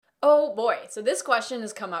Oh boy, so this question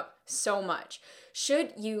has come up so much.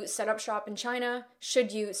 Should you set up shop in China?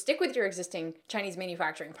 Should you stick with your existing Chinese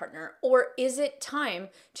manufacturing partner? Or is it time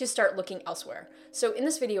to start looking elsewhere? So in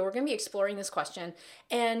this video, we're going to be exploring this question.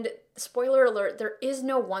 And spoiler alert, there is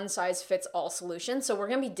no one size fits all solution. So we're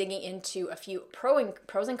going to be digging into a few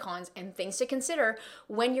pros and cons and things to consider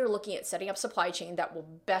when you're looking at setting up supply chain that will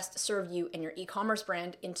best serve you and your e-commerce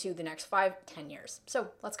brand into the next 5-10 years. So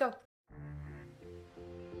let's go.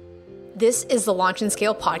 This is the Launch and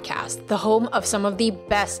Scale podcast, the home of some of the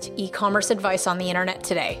best e-commerce advice on the internet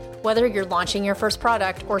today. Whether you're launching your first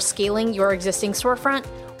product or scaling your existing storefront,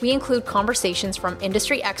 we include conversations from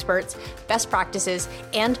industry experts, best practices,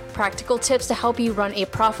 and practical tips to help you run a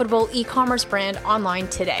profitable e-commerce brand online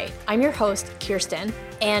today. I'm your host, Kirsten,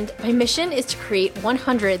 and my mission is to create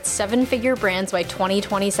 100 seven-figure brands by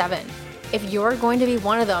 2027. If you're going to be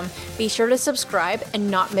one of them, be sure to subscribe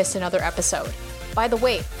and not miss another episode. By the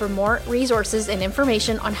way, for more resources and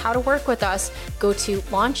information on how to work with us, go to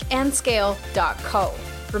launchandscale.co.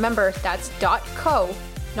 Remember, that's .co,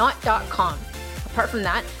 not .com. Apart from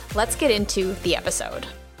that, let's get into the episode.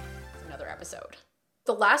 Another episode.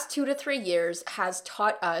 The last 2 to 3 years has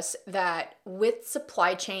taught us that with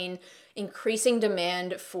supply chain increasing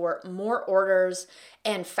demand for more orders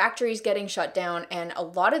and factories getting shut down and a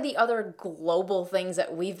lot of the other global things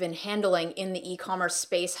that we've been handling in the e-commerce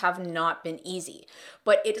space have not been easy.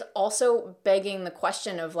 But it's also begging the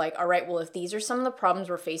question of like, all right, well, if these are some of the problems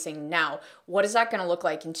we're facing now, what is that going to look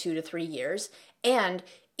like in 2 to 3 years? And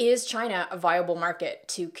is China a viable market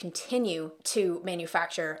to continue to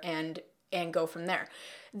manufacture and go from there?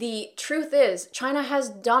 The truth is, China has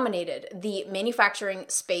dominated the manufacturing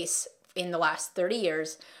space in the last 30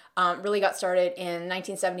 years. Really got started in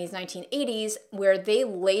 1970s, 1980s, where they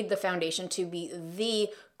laid the foundation to be the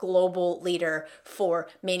global leader for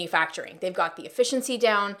manufacturing. They've got the efficiency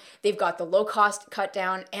down, they've got the low cost cut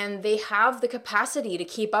down, and they have the capacity to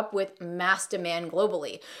keep up with mass demand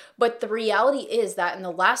globally. But the reality is that in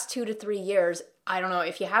the last 2 to 3 years, I don't know,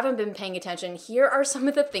 if you haven't been paying attention, here are some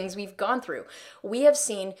of the things we've gone through. We have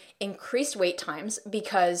seen increased wait times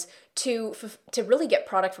because to really get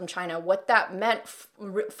product from China, what that meant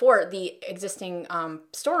for the existing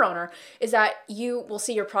store owner is that you will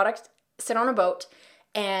see your product sit on a boat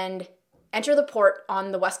and enter the port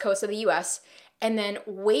on the west coast of the US and then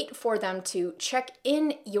wait for them to check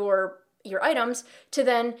in your items to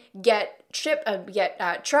then get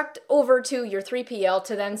trucked over to your 3PL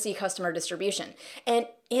to then see customer distribution. And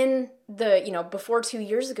in the, before 2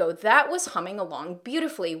 years ago, that was humming along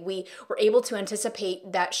beautifully. We were able to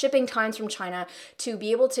anticipate that shipping times from China to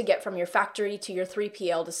be able to get from your factory to your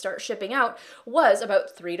 3PL to start shipping out was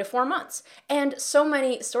about 3 to 4 months. And so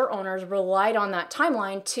many store owners relied on that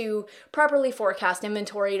timeline to properly forecast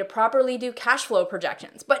inventory, to properly do cash flow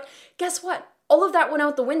projections. But guess what? All of that went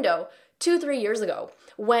out the window 2-3 years ago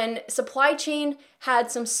when supply chain had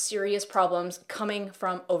some serious problems coming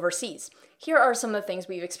from overseas. Here are some of the things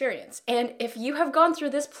we've experienced. And if you have gone through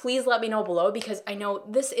this, please let me know below because I know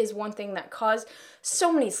this is one thing that caused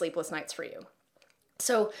so many sleepless nights for you.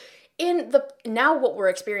 So now what we're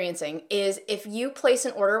experiencing is if you place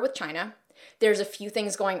an order with China, there's a few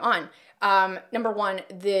things going on. Number one,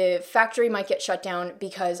 the factory might get shut down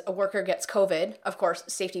because a worker gets COVID, of course,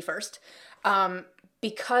 safety first.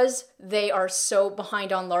 Because they are so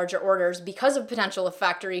behind on larger orders, because of potential of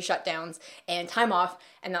factory shutdowns and time off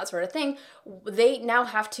and that sort of thing, they now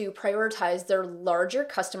have to prioritize their larger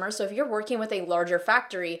customers. So if you're working with a larger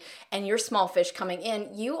factory and you're small fish coming in,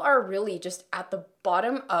 you are really just at the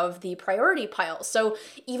bottom of the priority pile. So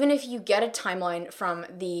even if you get a timeline from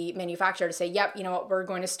the manufacturer to say, yep, you know what, we're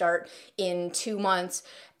going to start in 2 months,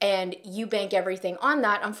 and you bank everything on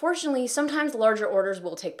that, unfortunately, sometimes larger orders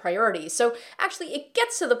will take priority. So actually, it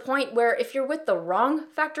gets to the point where if you're with the wrong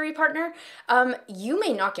factory partner, you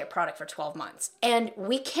may not get product for 12 months. And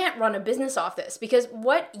we can't run a business off this because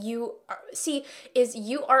what you see is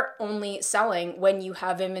you are only selling when you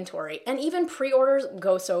have inventory, and even pre-orders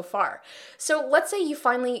go so far. So let's say you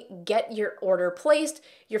finally get your order placed,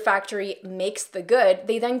 your factory makes the good,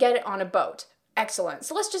 they then get it on a boat. Excellent.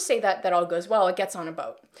 So let's just say that all goes well, it gets on a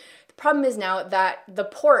boat. The problem is now that the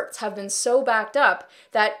ports have been so backed up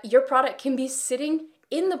that your product can be sitting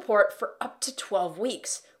in the port for up to 12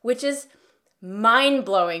 weeks, which is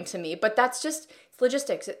mind-blowing to me, but that's just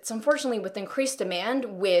logistics. It's unfortunately with increased demand,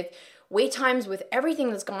 with wait times, with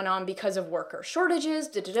everything that's gone on because of worker shortages,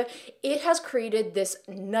 it has created this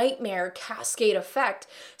nightmare cascade effect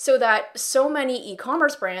so that so many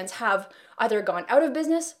e-commerce brands have either gone out of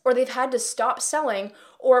business or they've had to stop selling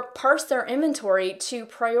or parse their inventory to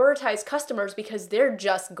prioritize customers because they're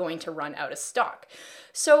just going to run out of stock.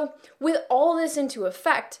 So with all this into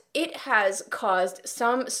effect, it has caused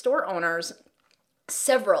some store owners,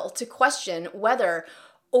 several, to question whether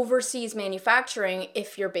overseas manufacturing,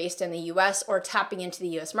 if you're based in the US, or tapping into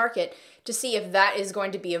the US market, to see if that is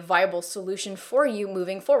going to be a viable solution for you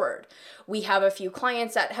moving forward. We have a few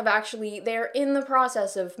clients that have actually, they're in the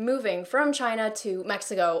process of moving from China to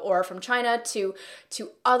Mexico or from China to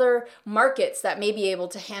other markets that may be able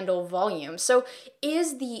to handle volume. So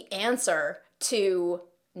is the answer to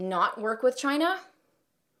not work with China?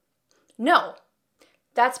 No.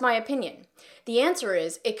 That's my opinion. The answer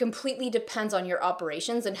is it completely depends on your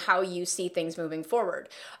operations and how you see things moving forward.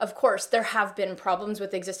 Of course, there have been problems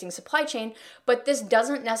with existing supply chain, but this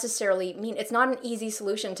doesn't necessarily mean it's not an easy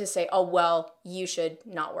solution to say, oh, well, you should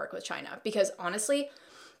not work with China, because honestly,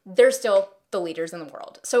 they're still the leaders in the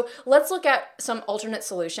world. So let's look at some alternate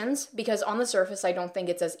solutions, because on the surface, I don't think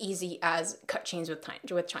it's as easy as cut chains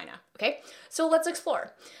with China. Okay, so let's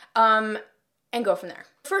explore. And go from there.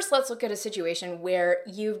 First, let's look at a situation where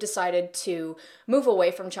you've decided to move away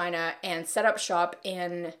from China and set up shop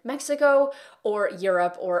in Mexico or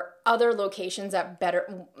Europe or other locations that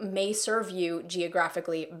may serve you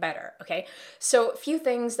geographically better, okay? So a few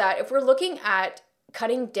things that if we're looking at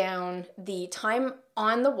cutting down the time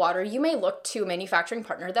on the water, you may look to a manufacturing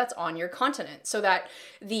partner that's on your continent so that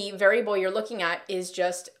the variable you're looking at is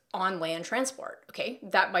just on land transport, okay?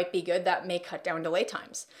 That might be good. That may cut down delay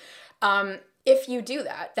times. If you do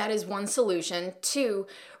that, that is one solution to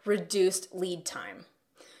reduced lead time.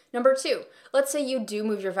 Number two, let's say you do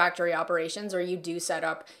move your factory operations or you do set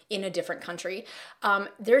up in a different country.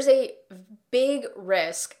 There's a big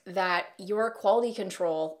risk that your quality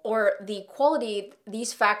control or the quality,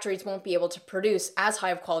 these factories won't be able to produce as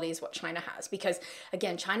high of quality as what China has. Because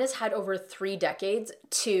again, China's had over 3 decades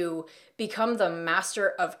to become the master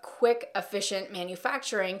of quick, efficient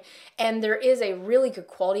manufacturing. And there is a really good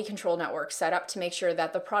quality control network set up to make sure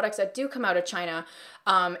that the products that do come out of China,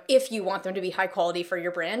 if you want them to be high quality for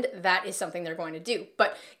your brand, that is something they're going to do.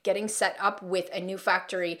 But getting set up with a new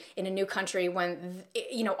factory in a new country when,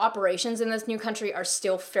 operations in this new country are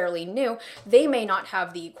still fairly new, they may not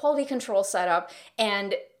have the quality control set up,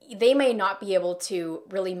 and they may not be able to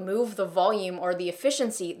really move the volume or the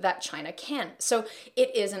efficiency that China can. So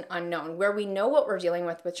it is an unknown. Where we know what we're dealing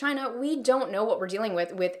with China, we don't know what we're dealing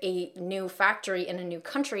with a new factory in a new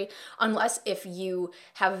country, unless if you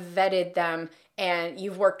have vetted them and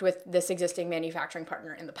you've worked with this existing manufacturing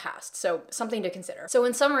partner in the past. So something to consider. So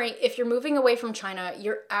in summary, if you're moving away from China,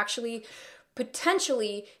 you're actually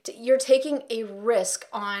potentially you're taking a risk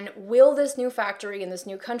on, will this new factory in this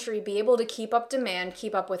new country be able to keep up demand,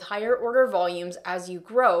 keep up with higher order volumes as you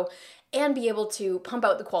grow, and be able to pump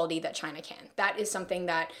out the quality that China can. That is something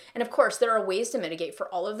that, and of course there are ways to mitigate for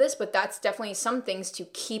all of this, but that's definitely some things to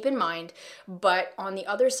keep in mind. But on the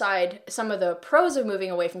other side, some of the pros of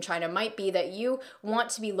moving away from China might be that you want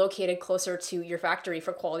to be located closer to your factory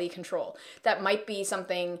for quality control. That might be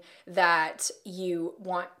something that you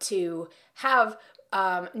want to have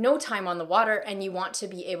no time on the water, and you want to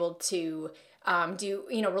be able to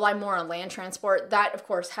rely more on land transport. That, of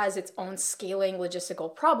course, has its own scaling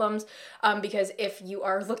logistical problems, because if you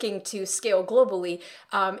are looking to scale globally,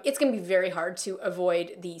 it's going to be very hard to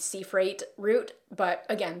avoid the sea freight route. But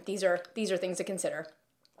again, these are things to consider.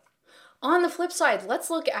 On the flip side, let's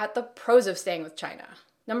look at the pros of staying with China.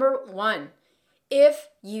 Number one, if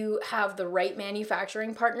you have the right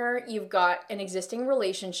manufacturing partner, you've got an existing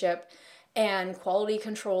relationship, and quality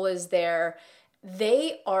control is there,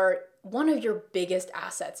 they are one of your biggest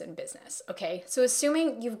assets in business, okay? So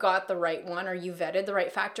assuming you've got the right one or you vetted the right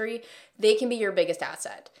factory, they can be your biggest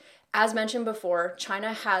asset. As mentioned before,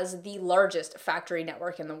 China has the largest factory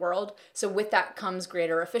network in the world. So with that comes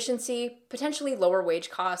greater efficiency, potentially lower wage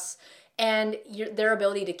costs, and their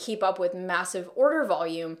ability to keep up with massive order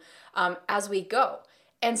volume as we go.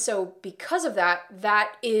 And so because of that,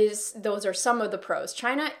 those are some of the pros.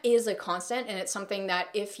 China is a constant, and it's something that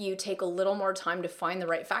if you take a little more time to find the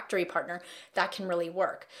right factory partner, that can really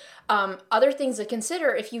work. Other things to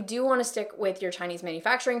consider if you do want to stick with your Chinese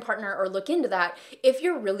manufacturing partner or look into that, if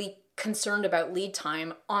you're really concerned about lead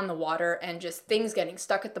time on the water and just things getting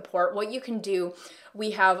stuck at the port, what you can do,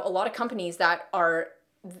 we have a lot of companies that are,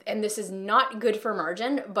 and this is not good for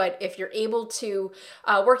margin, but if you're able to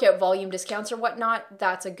work out volume discounts or whatnot,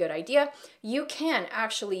 that's a good idea. You can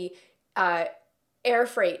actually air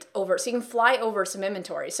freight over, so you can fly over some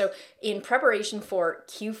inventory. So in preparation for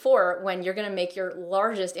Q4, when you're going to make your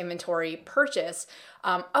largest inventory purchase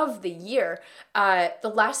of the year,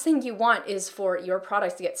 the last thing you want is for your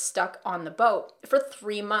products to get stuck on the boat for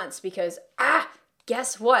 3 months, because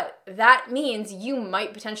guess what? That means you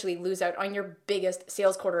might potentially lose out on your biggest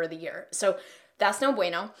sales quarter of the year. So that's no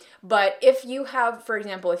bueno. But if you have, for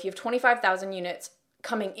example, if you have 25,000 units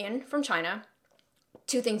coming in from China,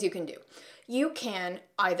 2 things you can do. You can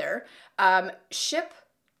either ship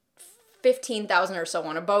 15,000 or so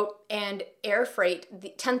on a boat and air freight the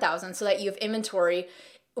 10,000 so that you have inventory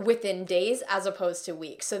within days as opposed to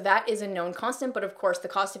weeks. So that is a known constant, but of course the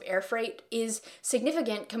cost of air freight is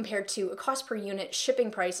significant compared to a cost per unit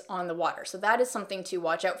shipping price on the water. So that is something to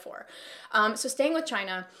watch out for. So staying with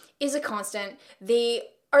China is a constant. They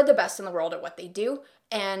are the best in the world at what they do,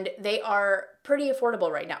 and they are pretty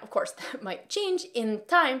affordable right now. Of course, that might change in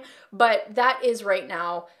time, but that is right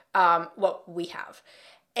now what we have.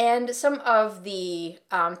 And some of the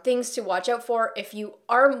things to watch out for if you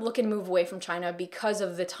are looking to move away from China because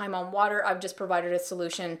of the time on water, I've just provided a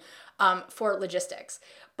solution for logistics.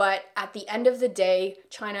 But at the end of the day,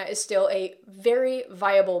 China is still a very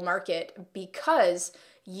viable market because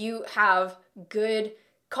you have good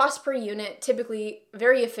cost per unit, typically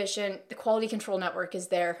very efficient, the quality control network is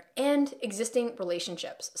there, and existing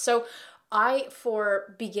relationships. So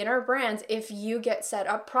for beginner brands, if you get set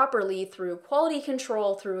up properly through quality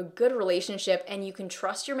control, through a good relationship, and you can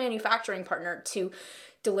trust your manufacturing partner to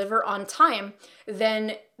deliver on time,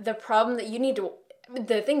 then the thing that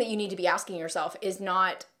you need to be asking yourself is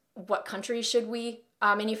not what country should we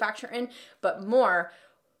manufacture in, but more,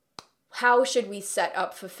 how should we set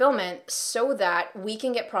up fulfillment so that we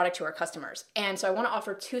can get product to our customers? And so I want to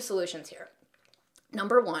offer 2 solutions here.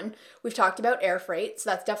 Number 1, we've talked about air freight. So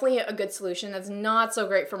that's definitely a good solution. That's not so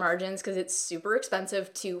great for margins because it's super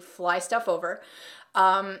expensive to fly stuff over.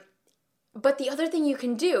 But the other thing you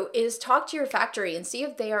can do is talk to your factory and see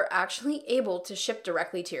if they are actually able to ship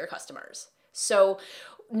directly to your customers. So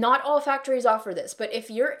not all factories offer this, but if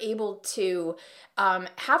you're able to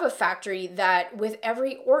have a factory that with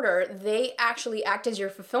every order, they actually act as your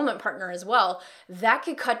fulfillment partner as well, that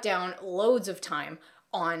could cut down loads of time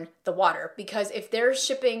on the water. Because if they're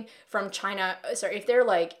shipping from China,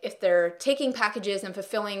 if they're taking packages and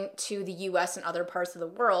fulfilling to the US and other parts of the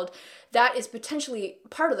world, that is potentially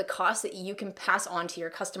part of the cost that you can pass on to your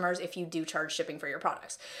customers if you do charge shipping for your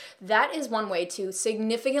products. That is one way to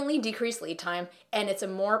significantly decrease lead time, and it's a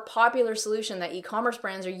more popular solution that e-commerce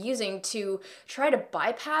brands are using to try to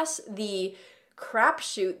bypass the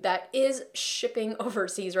crapshoot that is shipping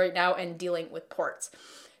overseas right now and dealing with ports.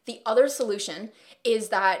 The other solution is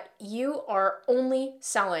that you are only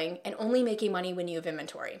selling and only making money when you have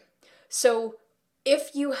inventory. So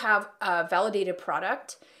if you have a validated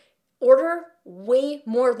product, order way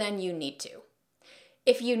more than you need to.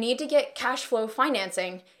 If you need to get cash flow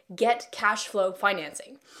financing, get cash flow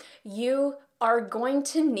financing. You are going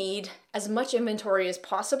to need as much inventory as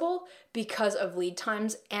possible because of lead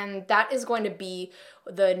times, and that is going to be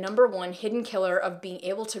the number 1 hidden killer of being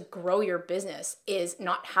able to grow your business, is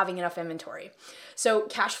not having enough inventory. So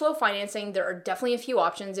cash flow financing, there are definitely a few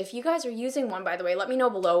options. If you guys are using one, by the way, let me know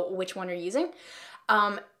below which one you're using.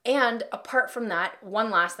 And apart from that,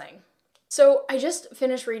 one last thing. So I just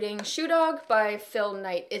finished reading Shoe Dog by Phil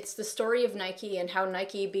Knight. It's the story of Nike and how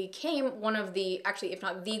Nike became one of the, actually, if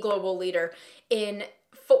not the global leader in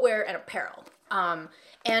footwear and apparel.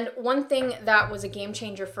 And one thing that was a game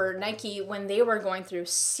changer for Nike when they were going through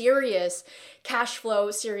serious cash flow,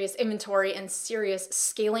 serious inventory, and serious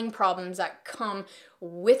scaling problems that come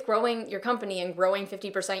with growing your company and growing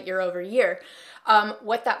 50% year over year,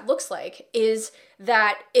 what that looks like is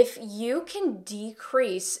that if you can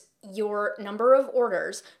decrease your number of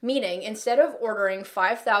orders, meaning instead of ordering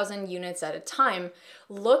 5,000 units at a time,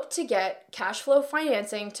 look to get cash flow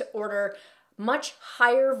financing to order much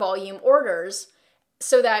higher volume orders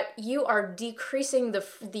so that you are decreasing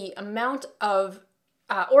the amount of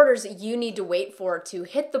orders that you need to wait for to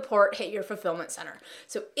hit the port, hit your fulfillment center.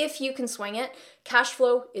 So if you can swing it, cash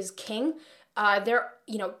flow is king.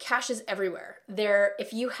 Cash is everywhere.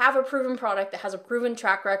 If you have a proven product that has a proven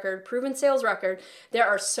track record, proven sales record, there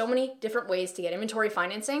are so many different ways to get inventory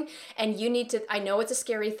financing, and you need to, I know it's a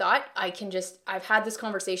scary thought. I've had this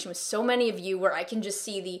conversation with so many of you where I can just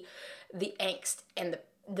see the angst and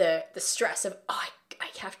the stress of, I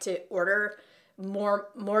have to order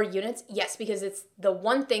more units. Yes, because it's the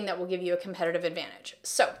one thing that will give you a competitive advantage.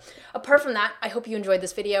 So apart from that, I hope you enjoyed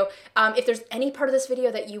this video. If there's any part of this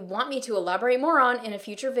video that you want me to elaborate more on in a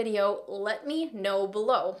future video, let me know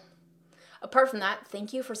below. Apart from that,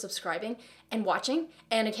 thank you for subscribing and watching,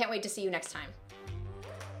 and I can't wait to see you next time.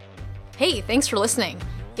 Hey, thanks for listening.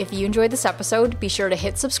 If you enjoyed this episode, be sure to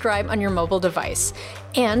hit subscribe on your mobile device.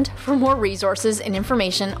 And for more resources and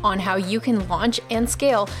information on how you can launch and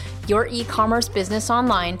scale your e-commerce business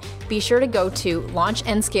online, be sure to go to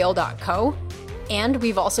launchandscale.co. And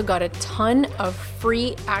we've also got a ton of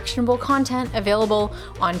free actionable content available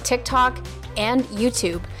on TikTok and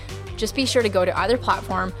YouTube. Just be sure to go to either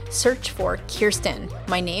platform, search for Kirstyn,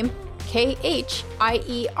 my name, K-H-I-E-R-S-T-Y-N.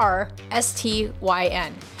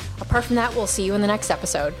 Apart from that, we'll see you in the next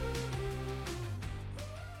episode.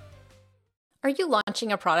 Are you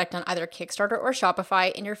launching a product on either Kickstarter or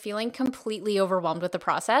Shopify and you're feeling completely overwhelmed with the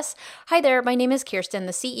process? Hi there, my name is Kirstyn,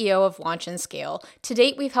 the CEO of Launch and Scale. To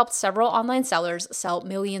date, we've helped several online sellers sell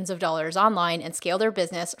millions of dollars online and scale their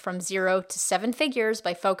business from 0 to 7 figures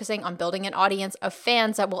by focusing on building an audience of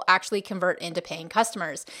fans that will actually convert into paying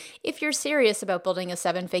customers. If you're serious about building a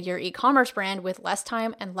 7-figure e-commerce brand with less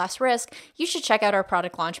time and less risk, you should check out our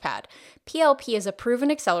product Launchpad. PLP is a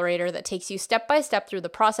proven accelerator that takes you step by step through the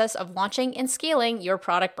process of launching and scaling your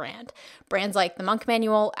product brand. Brands like the Monk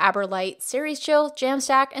Manual, AberLite, Series Chill,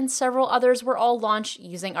 Jamstack, and several others were all launched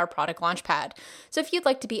using our product Launchpad. So if you'd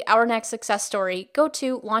like to be our next success story, go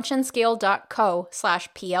to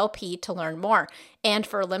launchandscale.co/PLP to learn more. And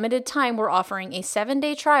for a limited time, we're offering a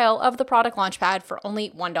 7-day trial of the product Launchpad for only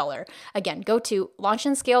 $1. Again, go to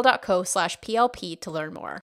launchandscale.co/PLP to learn more.